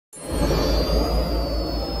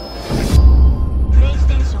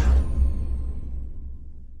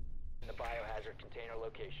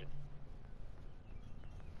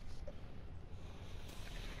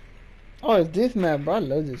Oh, it's this map, bro. I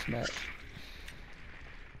love this map.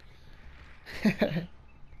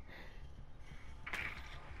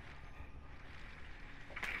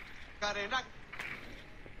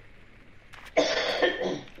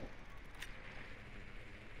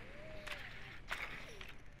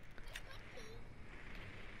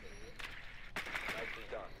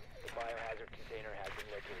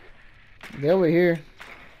 They're over here.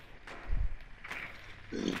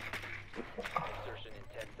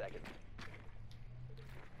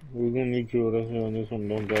 We're gonna need you with us on this one.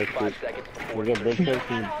 Don't die quick. We got break checks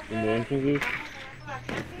in the entrances.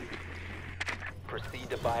 Proceed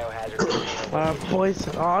to biohazard. Boys,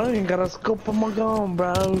 oh, I ain't got a scope on my gun,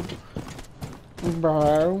 bro.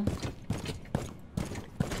 Bro.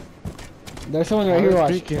 There's someone right here,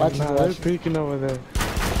 watch. Peeking. Watch, Nah, watch. they're peeking over there.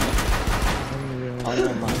 Oh,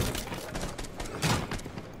 never mind.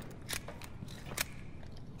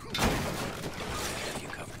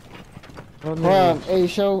 Hold on, hey,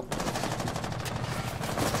 show.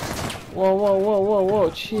 Whoa,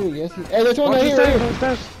 chill, yes. Hey, there's one right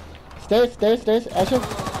here, Stairs, Asher.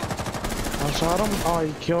 I shot him. Oh,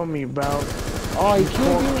 he killed me, bro. Oh, he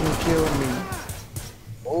killed you? He killed me.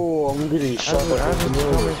 Oh, I'm getting shot. I just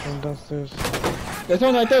coming from downstairs. There's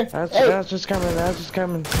one right there. That's just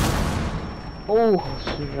coming. Oh,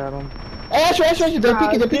 she got him. Hey, Asher, they're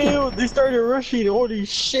peeking. Damn, they started rushing. Holy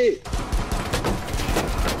shit.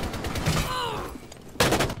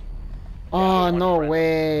 Oh, no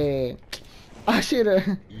way. I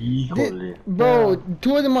should've. Bro,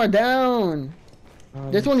 two of them are down.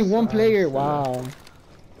 There's only one player. Wow.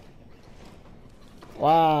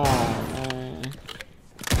 Wow, man.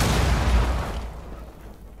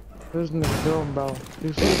 This nigga doing, bro?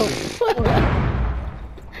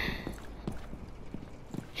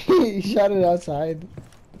 He shot it outside.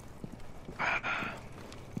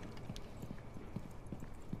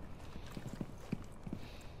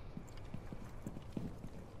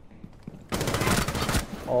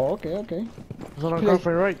 Oh, okay. He's on our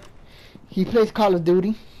girlfriend, right? He plays Call of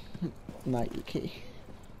Duty. Not UK.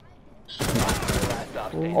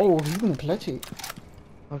 Oh, he's gonna clutch it.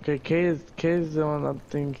 Okay, K is the one. I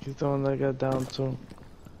think he's the one that got down too.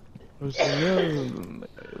 Why is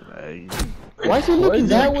he looking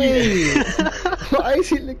that way? Why is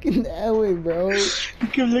he looking that way, bro? You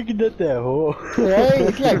keep looking at that hole. Right?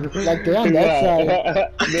 It's like they're on that side.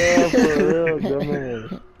 No, for real,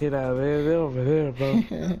 dumbass. Get out of there, they're over there, bro.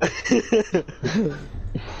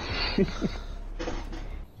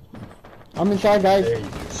 I'm inside, guys.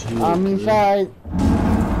 I'm inside.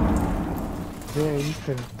 Yeah, you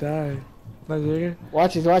finna die. Not Jigger?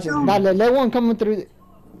 Watch it. Now let one come through.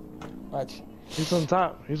 Watch. He's on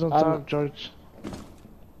top, George.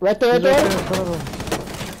 Right there. In front of him.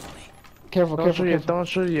 Careful. Don't shoot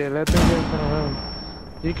yet. Let them get in front of him.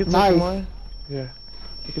 You can take more. Yeah.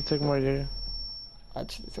 You can take more, yeah.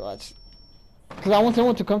 Watch. Cause I want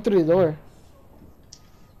someone to come through the door.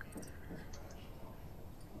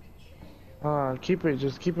 Keep it.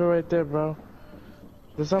 Just keep it right there, bro.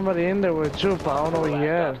 There's somebody in there with you, but I don't know where he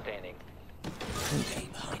at.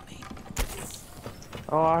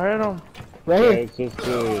 Oh, I heard him. Right here. Keep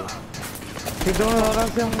doing all that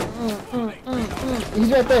thing.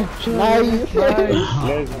 He's right there. Nice.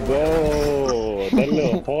 Let's go. That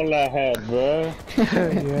little hole I had, bro.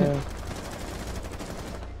 Yeah.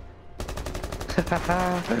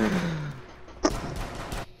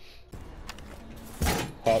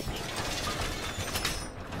 Hot.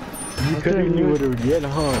 You cuddling with Uriel,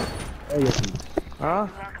 huh? Huh?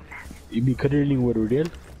 You be cuddling with Uriel?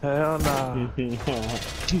 Hell nah.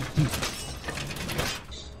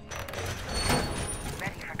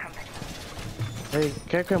 Hey,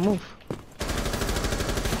 Kaka, move.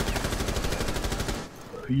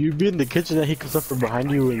 You be in the kitchen and he comes up from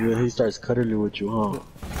behind you and then he starts cuddling with you, huh?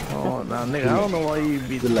 Oh, nah, nigga, I don't know why you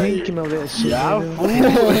be thinking of that shit. Yeah,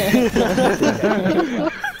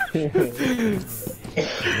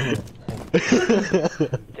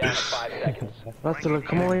 Down to 5 seconds. Buster, look,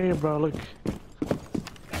 come over here, bro, look.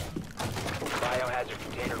 Biohazard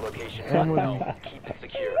container location. I'm with you. Keep it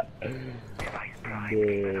secure.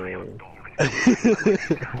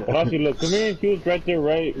 Rocky, look, come here. He was right there,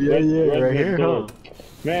 right? right here, huh?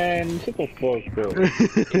 Man, shut the fuck, bro. If you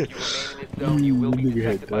remain in this zone, you will be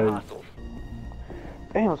detected by hostiles.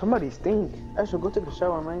 Damn, somebody stink. I should go take a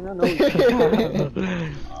shower, man. I know.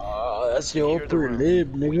 That's your upper lip,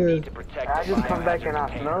 nigga. I just come back and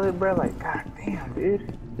I smell it, bro. Like, god damn,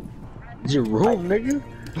 dude. It's your room, nigga.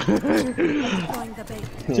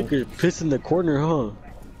 Took your piss in the corner, huh?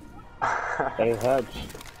 Hey, Hutch.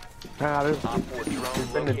 Nah, there's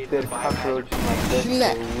been a dead cockroach in my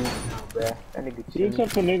bed. bruh. That nigga You chilling.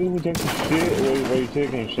 except for nigga who takes a shit while you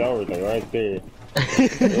taking a shower, like right there.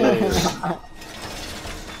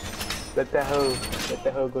 Let that hoe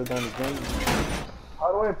go down the drain.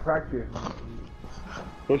 How do I practice?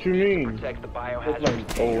 What you mean? Protect the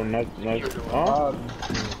biohazard. Oh, not, huh?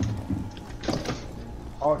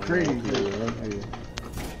 Oh, trading.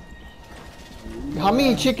 How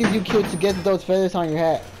many chickens you killed to get those feathers on your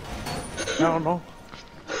hat? I don't know.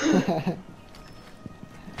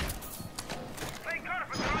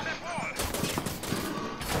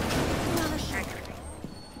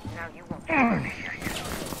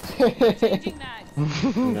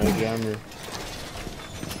 No jammer.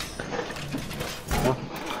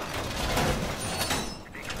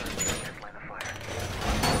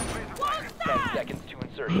 10 seconds to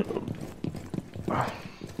insertion.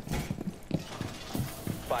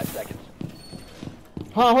 5 seconds.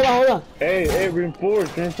 Hold on. Hey, reinforce.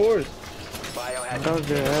 Biohazard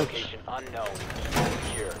location unknown.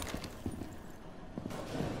 Secure.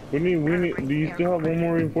 We need, do you still have one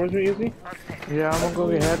more reinforcement, Izzy? Yeah, I'm gonna go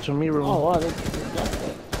get hatch in meat room. Oh wow.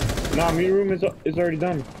 Nah, meat room is already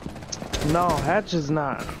done. No, hatch is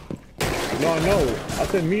not. No, I know. I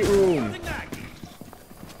said meat room.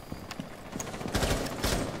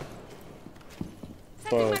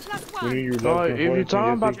 We need your Oh, left if you're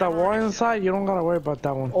talking about that war inside, you don't gotta worry about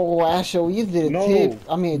that one. Oh, Asher, you did a No, tip.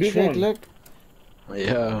 I mean, a this trick. one. Look.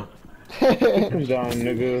 Yeah. Come down,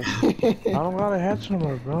 nigga. I don't got a hatch no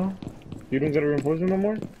more, bro. You don't got a reinforcement no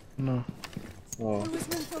more? No. Oh.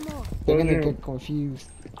 They're gonna get confused.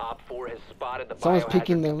 Op 4 has spotted the Someone's biohazard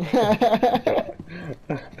picking them.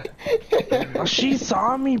 Oh, she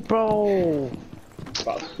saw me, bro.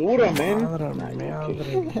 Basura, man. Madre.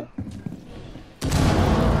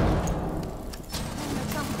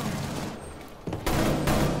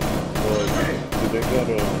 They got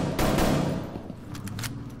a...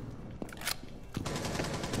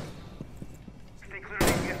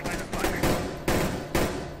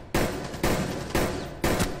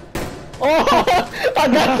 Oh, I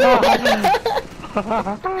got you.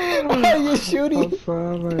 Why are you shooting? I'm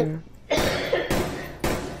sorry.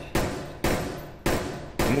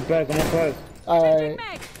 I'm gonna pass. Alright.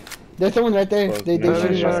 There's someone right there. They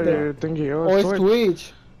shooting right there. You're thinking, Oh, it's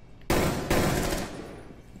Twitch.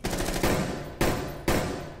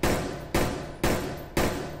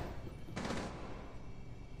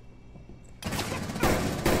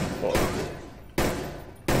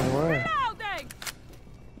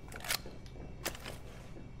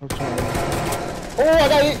 Oh, I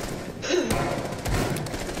got it!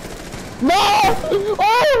 No!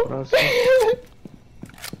 Oh!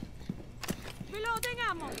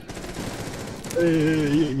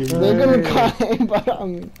 They're gonna climb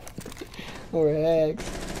on me. Or hex.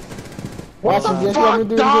 Watch him, just let me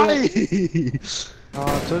do it.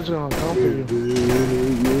 Oh, Twitch gonna come for you.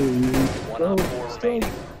 1 op 4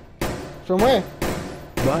 remaining. From where?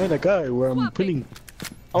 Behind that guy where I'm pinning.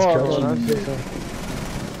 Oh, That's it.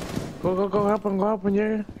 Go help him,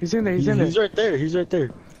 yeah. He's in there, He's right there. You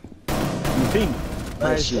ping.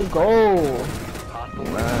 Nice. let's go.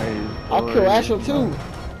 Nice. I'll kill Asher too.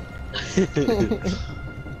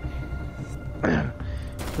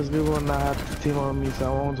 Because we will not have to team on me,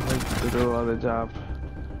 so I won't have to do all the job.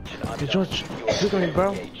 Hey, George, look at me,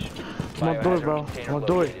 bro. I'm gonna do it, bro. I'm gonna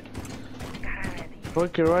do it.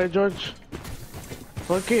 Fuck it, right, George?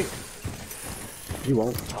 Fuck it. You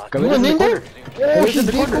won't. You went in there? Oh, he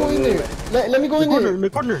did go in there. Let me go in there. In the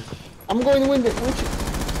corner. I'm going in there with you.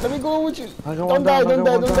 Let me go in with you. I got Don't one die, down,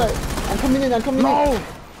 don't die. I'm coming in, No!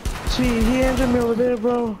 See, he injured me over there,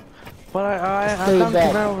 bro. But I dunked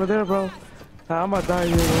him out over there, bro. Nah, I'm gonna die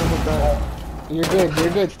here, I'm gonna die. You're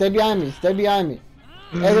good. Stay behind me.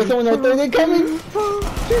 Hey, there's someone right there. They're coming.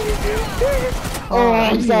 Oh,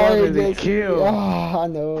 I'm sorry. They kill. Oh, I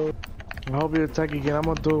know. I hope you attack again. I'm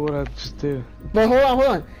gonna do what I just did. But hold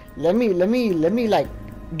on. Let me like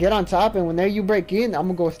get on top, and whenever you break in, I'm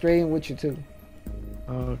gonna go straight in with you too.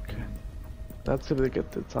 Okay. That's if they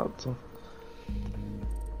get the top, so.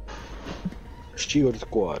 Shield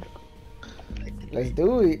squad. Let's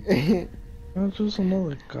do it. That's just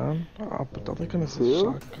another gun. Oh, but they're gonna say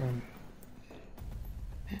shotgun.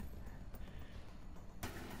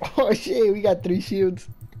 Oh shit, we got 3 shields.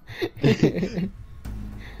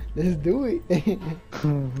 Let's do it.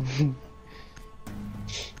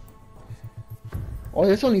 Oh,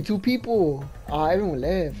 there's only 2 people. Everyone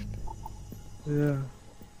left. Yeah.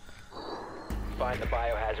 Find the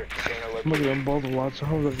biohazard container I'm gonna location. get them both watch. I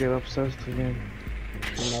hope they get obsessed again.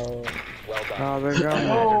 No. Well done. Oh, they got me.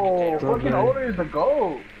 Oh, fucking Oda is the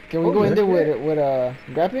goat. Can we go in there with a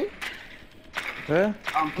grappling? Yeah?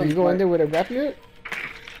 Can you go in there with a grappling?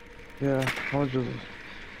 Yeah, how much was it?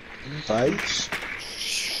 Fights?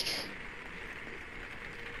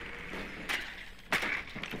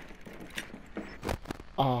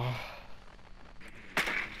 Ah.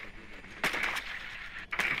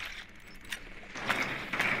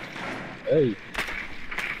 Hey.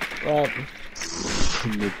 What?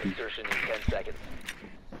 Insertion in 10 seconds.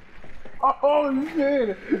 Oh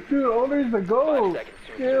shit! Dude, owner's the 5 goal! seconds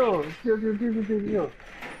to Kill! insertion. Kill.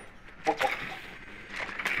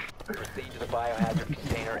 Proceed to the biohazard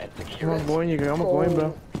container and secure I'm it. going, I'm going,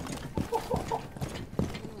 bro.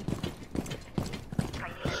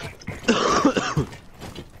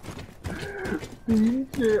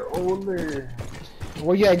 DJ owner.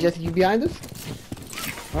 Where you at, Jesse? You behind us?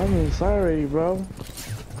 I'm inside already, bro.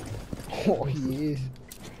 Oh, he is.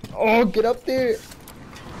 Oh, get up there.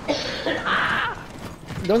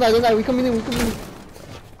 Don't die. We coming in.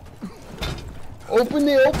 Open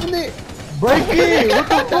it. Break it! What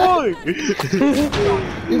the fuck?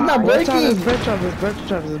 It's not Watch out, breaking.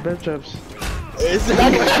 there's bear traps. It's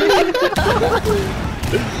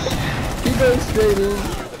Keep going straight in.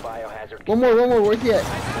 The biohazard One more. Where's he at?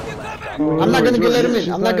 I'm not gonna let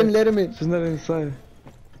him in. She's not inside.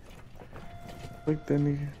 Look that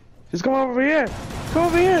nigga. Just come over here.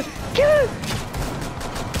 Get it!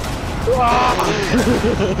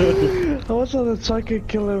 I was on the chocolate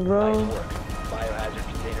killer, bro. biohazard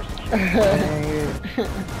container secure.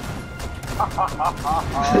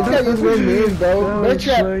 This guy just went in, bro. No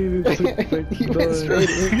trap. He went straight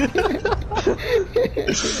in.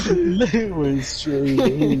 It went straight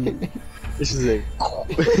in. This is like.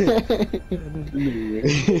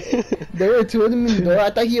 There were two of them in the door. I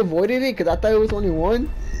thought he avoided it because I thought it was only one.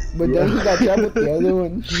 But then he got trapped with the other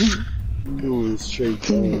one. It was straight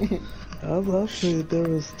down. I thought there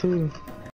was two.